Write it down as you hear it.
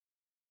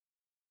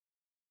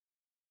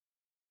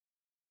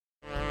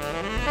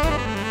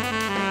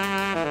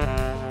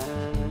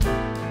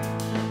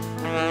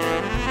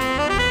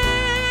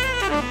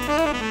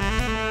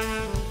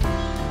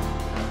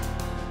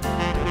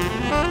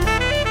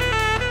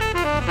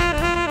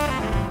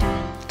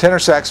Tenor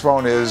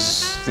saxophone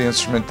is the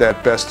instrument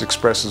that best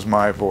expresses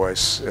my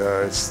voice.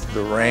 It's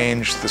the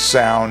range, the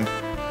sound,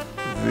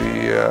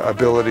 the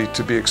ability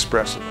to be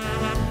expressive.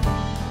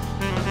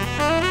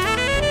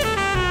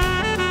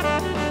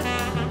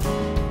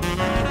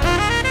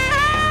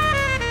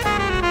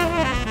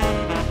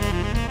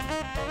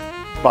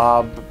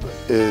 Bob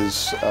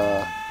is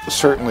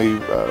certainly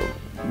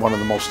one of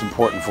the most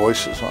important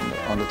voices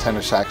on the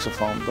tenor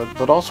saxophone,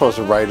 but also as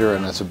a writer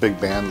and as a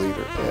big band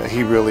leader.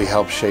 He really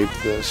helped shape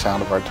the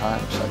sound of our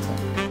times, I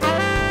think.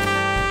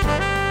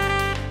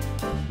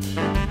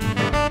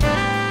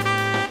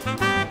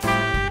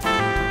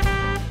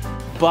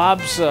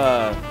 Bob's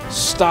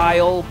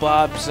style,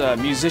 Bob's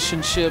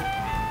musicianship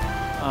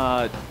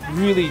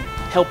really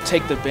helped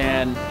take the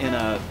band in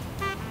a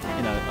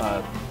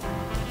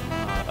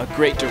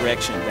great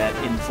direction that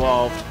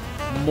involved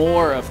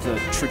more of the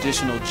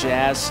traditional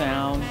jazz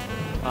sound,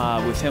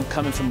 with him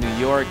coming from New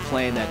York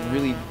playing that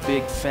really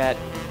big fat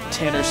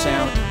tenor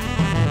sound.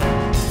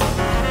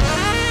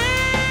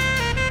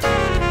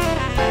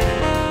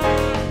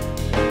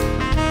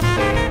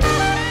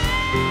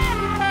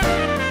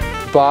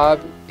 Bob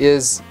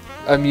is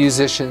a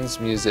musician's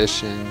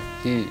musician.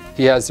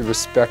 He has the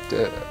respect,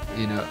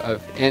 you know,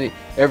 of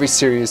every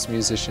serious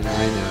musician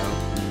I know.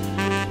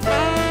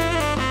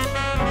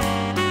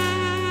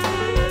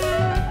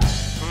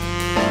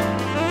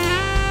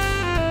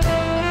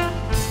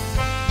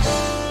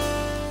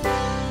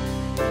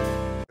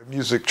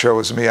 Music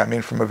chose me. I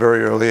mean, from a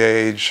very early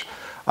age,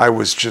 I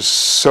was just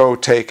so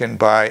taken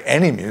by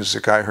any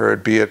music I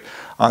heard, be it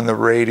on the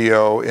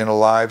radio, in a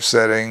live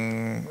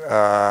setting,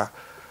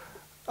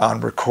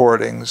 on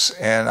recordings,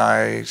 and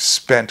I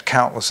spent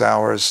countless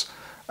hours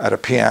at a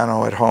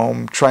piano at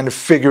home trying to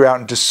figure out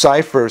and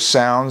decipher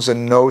sounds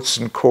and notes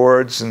and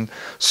chords and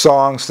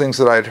songs, things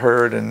that I'd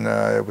heard, and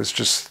it was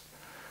just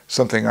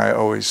something I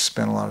always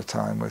spent a lot of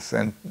time with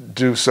and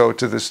do so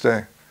to this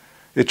day.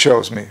 It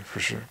chose me, for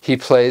sure. He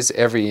plays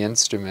every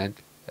instrument.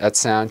 At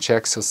sound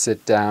checks, he'll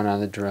sit down on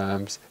the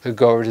drums. He'll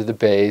go over to the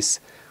bass.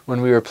 When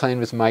we were playing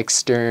with Mike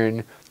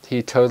Stern,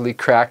 he totally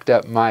cracked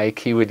up Mike.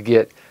 He would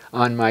get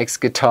on Mike's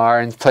guitar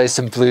and play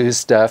some blues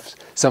stuff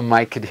so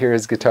Mike could hear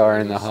his guitar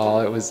in the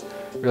hall. It was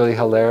really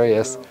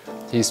hilarious.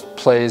 He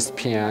plays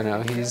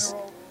piano. He's,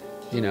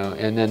 you know,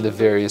 and then the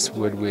various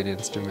woodwind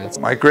instruments.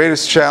 My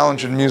greatest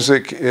challenge in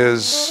music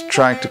is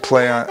trying to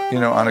play on, you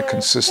know, on a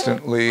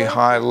consistently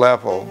high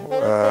level.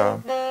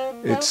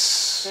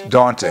 It's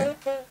daunting.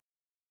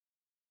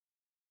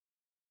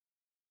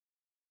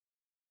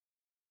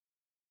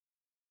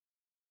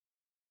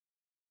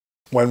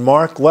 When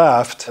Mark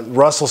left,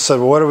 Russell said,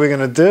 well, what are we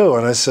going to do?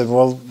 And I said,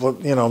 well,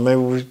 you know,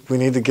 maybe we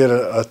need to get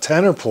a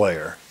tenor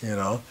player, you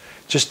know,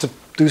 just to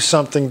do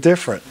something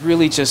different.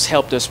 Really just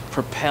helped us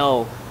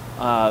propel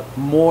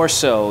more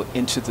so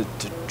into the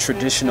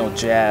traditional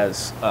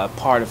jazz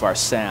part of our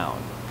sound.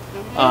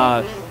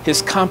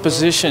 His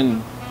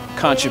composition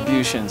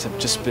contributions have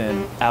just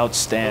been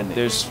outstanding.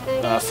 There's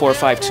 4 or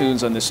 5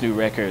 tunes on this new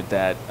record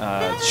that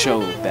show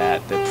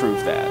that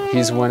prove that.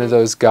 He's one of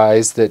those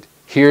guys that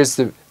hears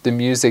the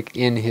music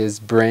in his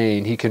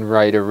brain. He can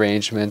write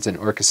arrangements and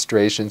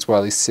orchestrations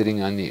while he's sitting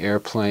on the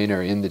airplane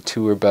or in the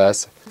tour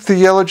bus. The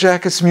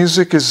Yellowjackets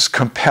music is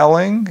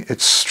compelling,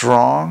 it's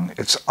strong,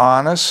 it's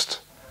honest,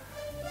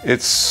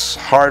 it's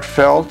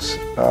heartfelt.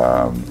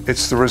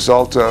 It's the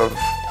result of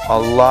a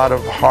lot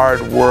of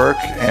hard work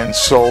and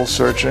soul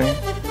searching,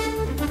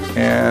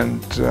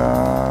 and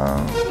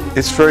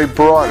it's very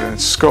broad in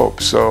its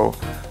scope, so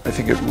I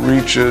think it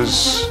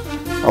reaches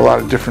a lot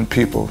of different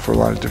people for a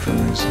lot of different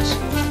reasons.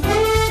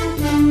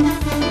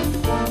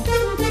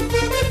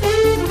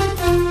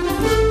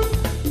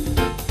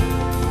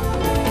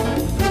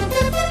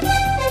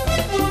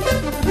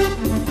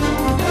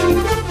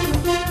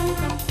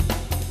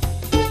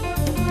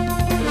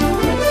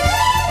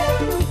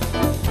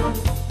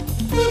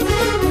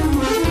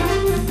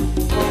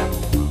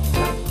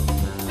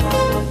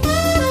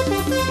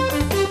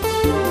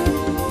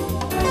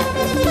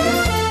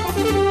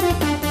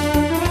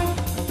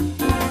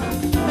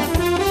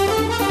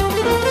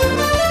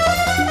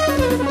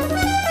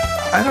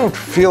 I don't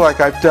feel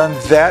like I've done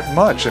that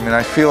much. I mean,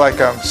 I feel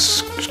like I'm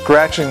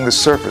scratching the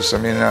surface. I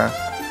mean,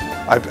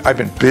 I've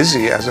been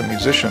busy as a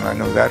musician. I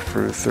know that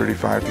for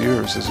 35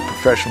 years as a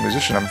professional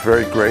musician. I'm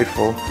very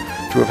grateful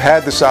to have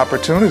had this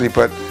opportunity,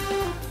 but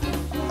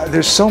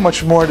there's so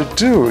much more to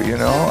do, you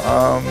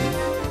know.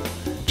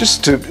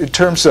 Just in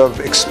terms of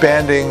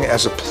expanding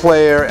as a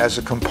player, as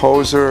a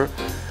composer,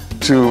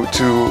 to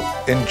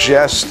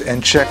ingest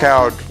and check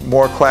out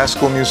more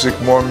classical music,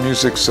 more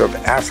musics of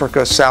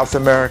Africa, South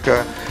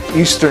America,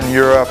 Eastern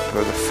Europe,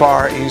 or the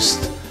Far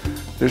East.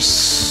 There's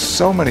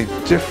so many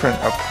different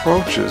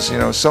approaches, you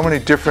know, so many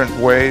different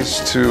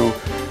ways to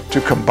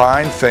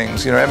combine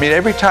things. You know, I mean,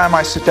 every time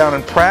I sit down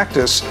and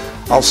practice,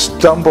 I'll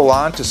stumble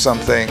onto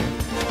something,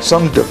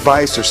 some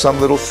device or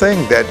some little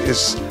thing that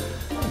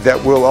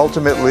will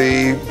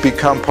ultimately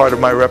become part of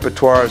my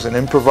repertoire as an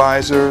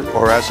improviser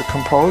or as a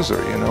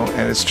composer, you know,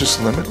 and it's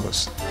just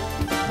limitless.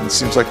 And it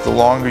seems like the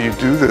longer you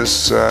do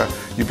this,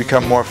 you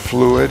become more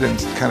fluid and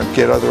kind of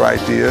get other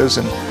ideas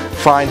and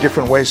find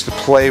different ways to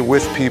play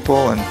with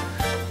people. And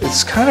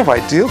it's kind of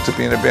ideal to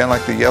be in a band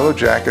like the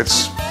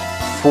Yellowjackets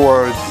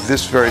for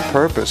this very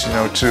purpose, you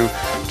know, to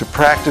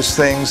practice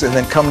things and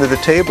then come to the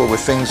table with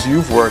things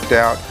you've worked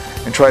out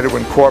and try to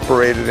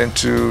incorporate it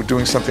into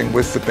doing something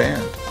with the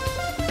band.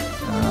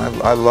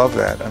 I love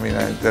that. I mean,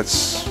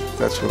 that's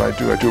what I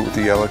do. I do it with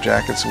the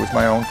Yellowjackets, with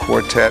my own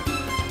quartet,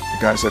 the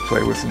guys I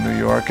play with in New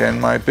York, and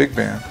my big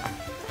band.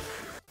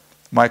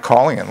 My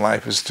calling in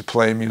life is to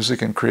play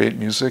music and create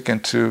music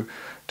and to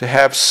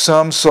have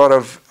some sort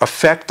of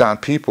effect on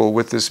people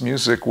with this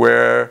music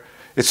where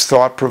it's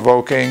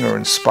thought-provoking or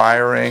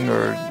inspiring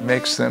or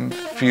makes them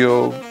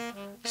feel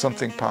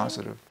something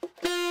positive.